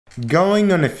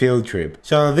Going on a field trip.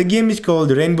 So the game is called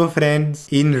Rainbow Friends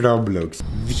in Roblox.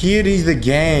 Here is the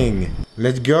gang.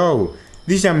 Let's go.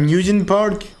 This is amusement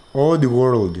park. Old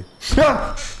world.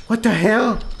 What the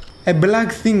hell? A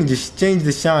black thing just changed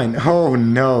the sign. Oh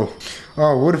no.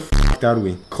 Oh, what the f are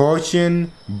we?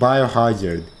 Caution,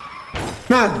 biohazard.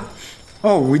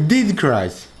 Oh, we did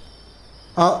crash.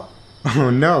 Oh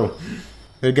no.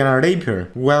 They're gonna rape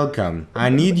her. Welcome. I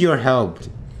need your help.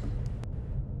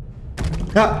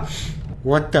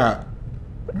 What the?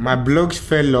 My blocks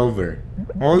fell over.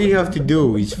 All you have to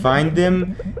do is find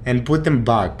them and put them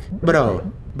back.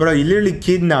 Bro, you literally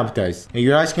kidnapped us. And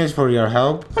you're asking us for your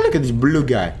help? Oh, look at this blue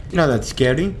guy. You know that's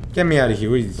scary? Get me out of here.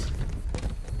 Who is this?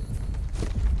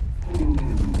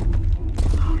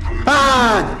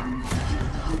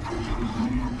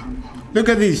 Look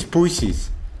at these pussies.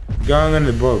 Going on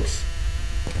the box.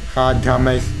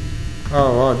 Dumbass.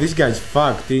 Oh, this guy's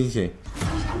fucked, isn't he?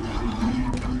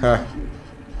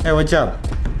 Hey, what's up?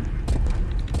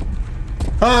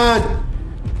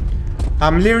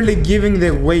 I'm literally giving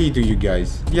the way to you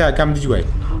guys. Yeah, come this way.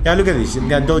 Yeah, look at this. I'm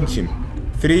gonna dodge him.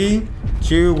 3,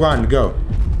 2, 1, go.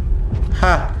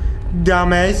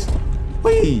 Dumbass.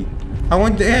 Wait. I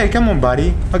want to. Hey, come on,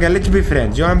 buddy. Okay, let's be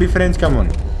friends. You wanna be friends? Come on.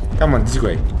 Come on, this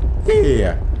way.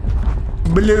 Yeah.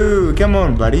 Blue. Come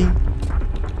on, buddy.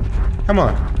 Come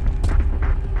on.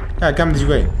 Yeah, come this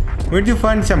way. We need to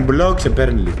find some blocks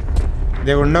apparently.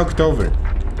 They were knocked over.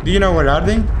 Do you know where are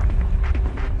they?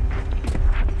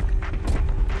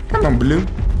 Come on, Blue.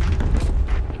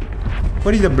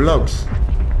 What is the blocks?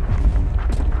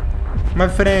 My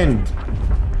friend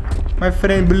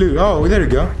Blue. Oh, there you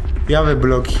go. We have a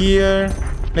block here.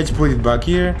 Let's put it back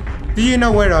here. Do you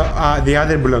know where the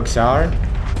other blocks are?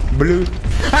 Blue.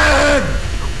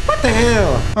 What the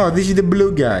hell? Oh, this is the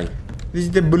blue guy. This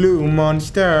is the blue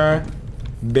monster.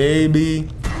 Baby.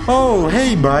 Oh,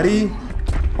 hey, buddy.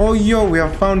 Oh, yo, we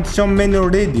have found so many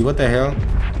already. What the hell?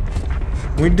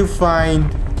 We need to find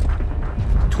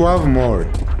 12 more.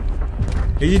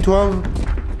 Is it 12?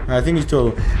 I think it's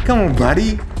 12. Come on,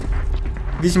 buddy.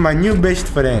 This is my new best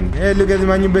friend. Hey, look at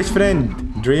my new best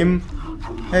friend. Dream.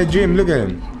 Hey, Dream, look at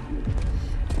him.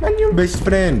 My new best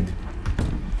friend.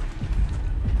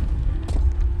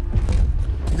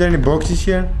 Is there any boxes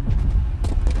here?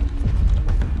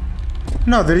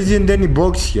 No, there isn't any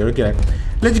box here. Okay,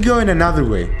 let's go in another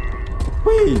way.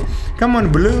 Wait, come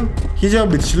on, Blue. He's a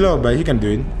bit slow, but he can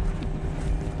do it.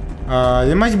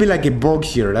 There must be like a box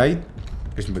here, right?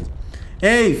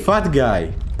 Hey, fat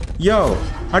guy. Yo,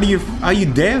 are you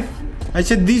deaf? I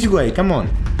said this way. Come on.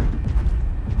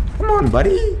 Come on,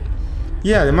 buddy.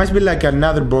 Yeah, there must be like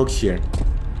another box here.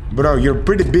 Bro, you're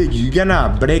pretty big. You're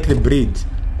gonna break the bridge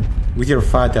with your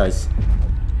fat ass.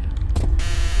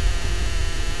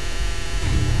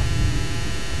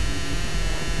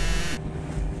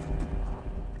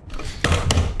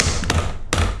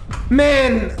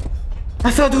 Man,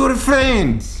 I thought we were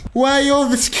friends. Why all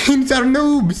the skins are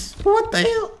noobs? What the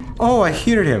hell? Oh, I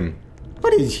hear him.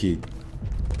 What is he?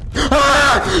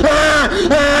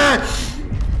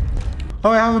 Oh,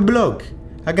 I have a block.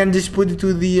 I can just put it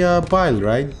to the pile,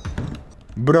 right?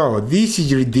 Bro, this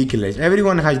is ridiculous.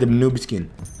 Everyone has the noob skin.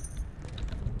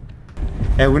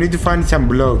 Hey, we need to find some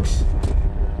blocks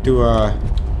to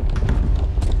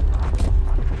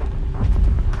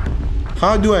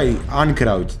How do I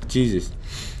uncrouch? Jesus.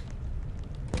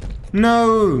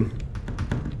 No!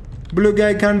 Blue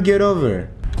guy can't get over.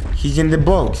 He's in the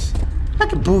box.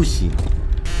 Like a pussy.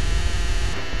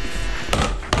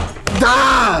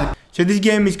 Ah! So this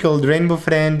game is called Rainbow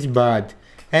Friends, but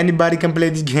anybody can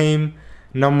play this game.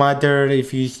 No matter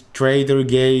if he's straight or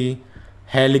gay,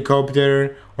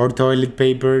 helicopter or toilet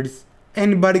papers.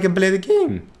 Anybody can play the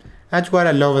game. That's what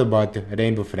I love about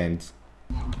Rainbow Friends.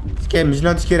 This game is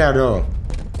not scary at all.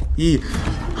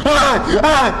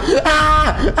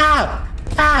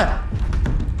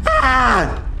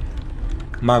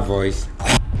 My voice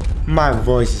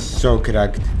is so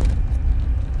cracked.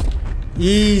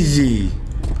 Easy.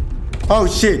 Oh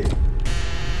shit.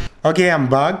 Okay, I'm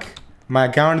back. My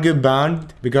account got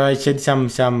banned because I said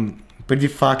some pretty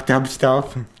fucked up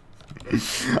stuff.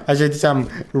 I said some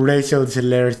racial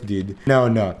slurs, dude.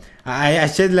 No. I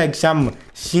said like some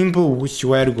simple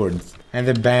swear words and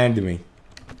they banned me.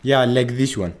 Yeah, like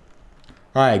this one.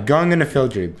 Alright, going on a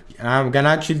field trip. I'm gonna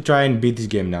actually try and beat this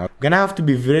game now. I'm gonna have to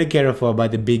be very careful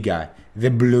about the big guy, the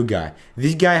blue guy.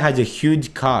 This guy has a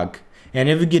huge cock, and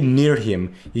if we get near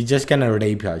him, he's just gonna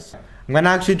rape us. I'm gonna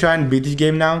actually try and beat this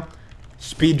game now.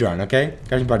 Speedrun, okay?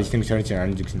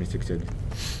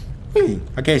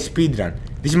 Okay, speedrun.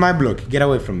 This is my block. Get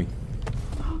away from me.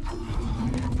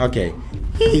 Okay,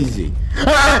 easy.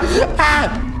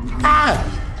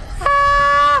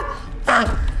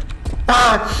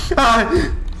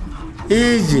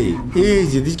 Easy,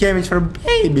 easy. This game is for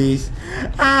babies.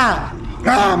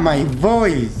 My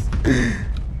voice.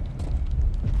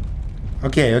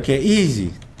 Okay, okay,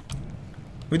 easy.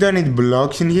 We don't need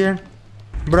blocks in here.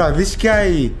 Bro, this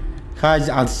guy has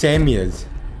Alzheimer's.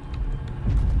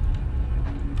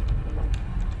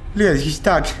 Look at this, he's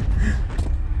stuck.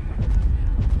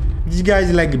 This guy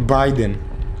is like Biden.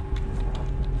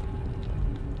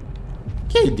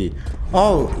 Katie.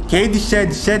 Oh, Katie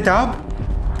said set up?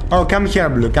 Oh, come here,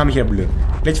 Blue. Come here, Blue.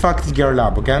 Let's fuck this girl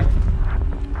up, okay?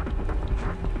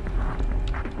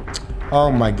 Oh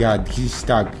my god, he's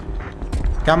stuck.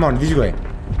 Come on, this way.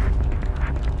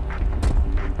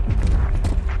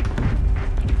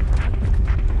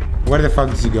 Where the fuck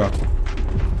does he go?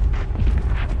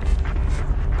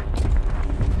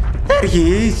 There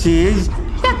he is, he is.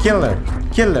 Yeah, kill her.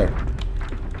 Kill her.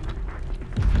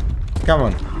 Come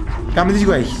on. Come this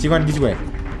way. She went this way.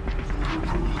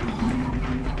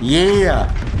 Yeah.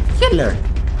 Kill her.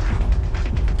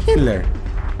 Kill her.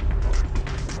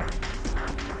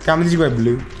 Come this way,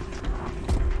 Blue.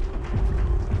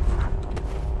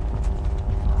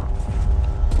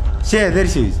 Yeah, there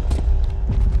she is.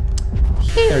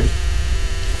 Here.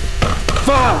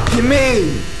 Fuck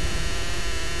me!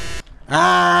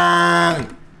 I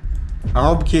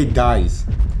hope Kate dies.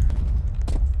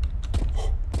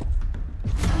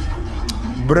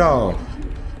 Bro.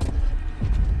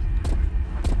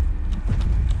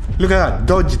 Look at that,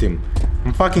 dodged him.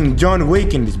 I'm fucking John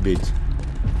Wick in this bitch.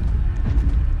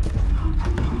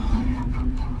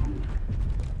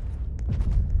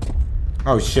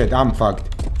 Oh shit, I'm fucked.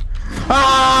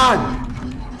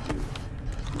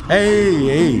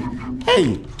 Hey,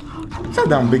 sit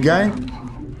down, big guy.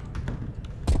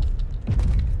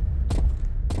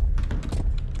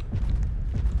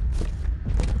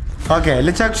 Okay,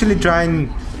 let's actually try and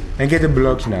get the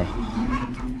blocks now.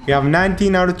 We have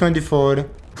 19 out of 24.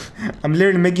 I'm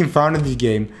literally making fun of this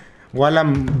game while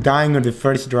I'm dying on the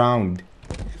first round.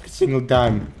 Every single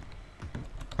time.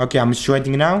 Okay, I'm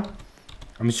sweating now.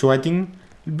 I'm sweating.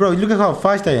 Bro, look at how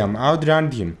fast I am. I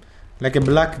outran him. Like a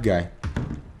black guy.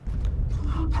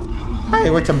 Hey,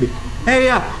 what's up, big? Hey,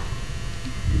 yeah.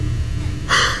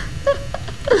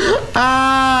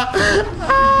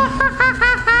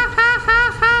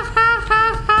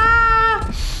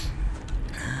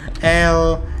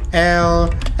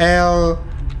 L.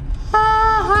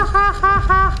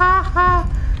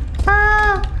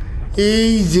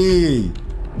 Easy.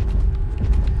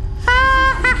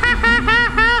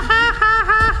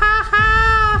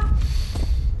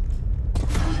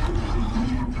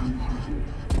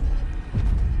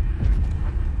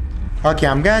 Okay,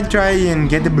 I'm gonna try and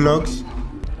get the blocks.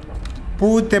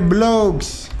 Put the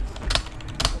blocks.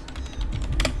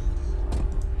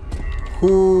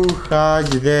 Who has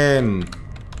them?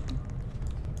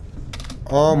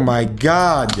 Oh my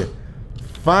god.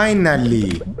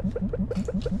 Finally.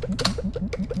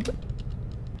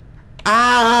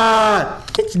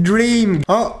 It's Dream.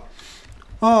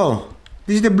 Oh,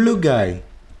 this is the blue guy.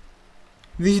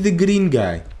 This is the green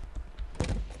guy.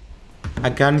 I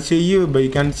can't see you, but you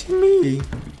can see me.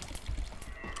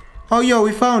 Oh, yo,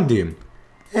 we found him.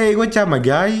 Hey, what's up, my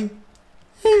guy?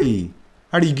 Hey,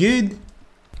 are you good?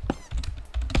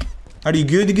 Are you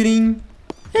good, Green?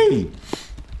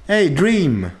 Hey,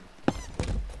 Dream.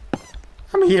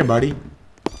 I'm here, buddy.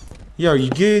 Yo, you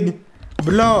good?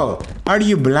 Bro, are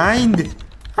you blind?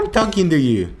 I'm talking to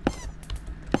you.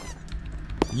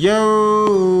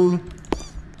 Yo.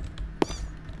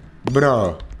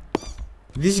 Bro.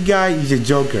 This guy is a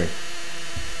joker.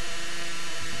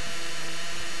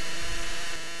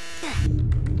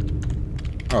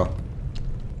 Oh.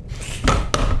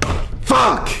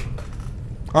 Fuck!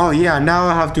 Oh yeah, now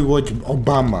I have to watch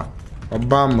Obama.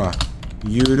 Obama,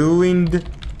 you ruined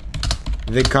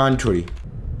the country.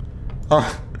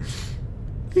 Oh.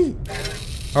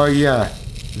 Oh yeah,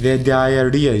 the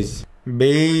diarrheas.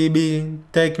 Baby,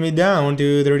 take me down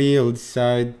to the real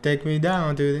side. Take me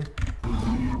down to the...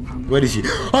 Where is he?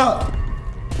 Oh,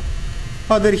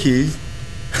 there he is.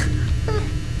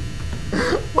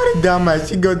 What a dumbass.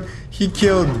 He got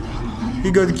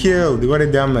killed. What a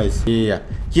dumbass. Yeah.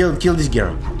 Kill this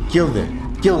girl. Kill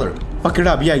her. Fuck her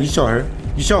up. Yeah, you saw her.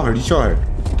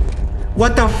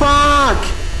 What the fuck?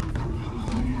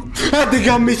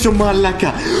 Adigami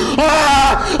sumalaka.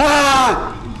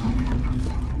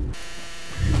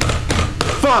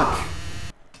 Fuck.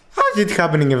 How's it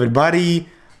happening, everybody?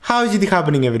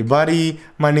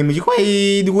 My name is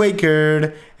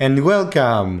WADEWAKER and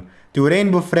welcome to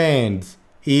Rainbow Friends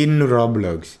in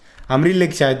Roblox. I'm really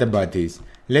excited about this.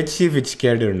 Let's see if it's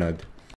scared or not.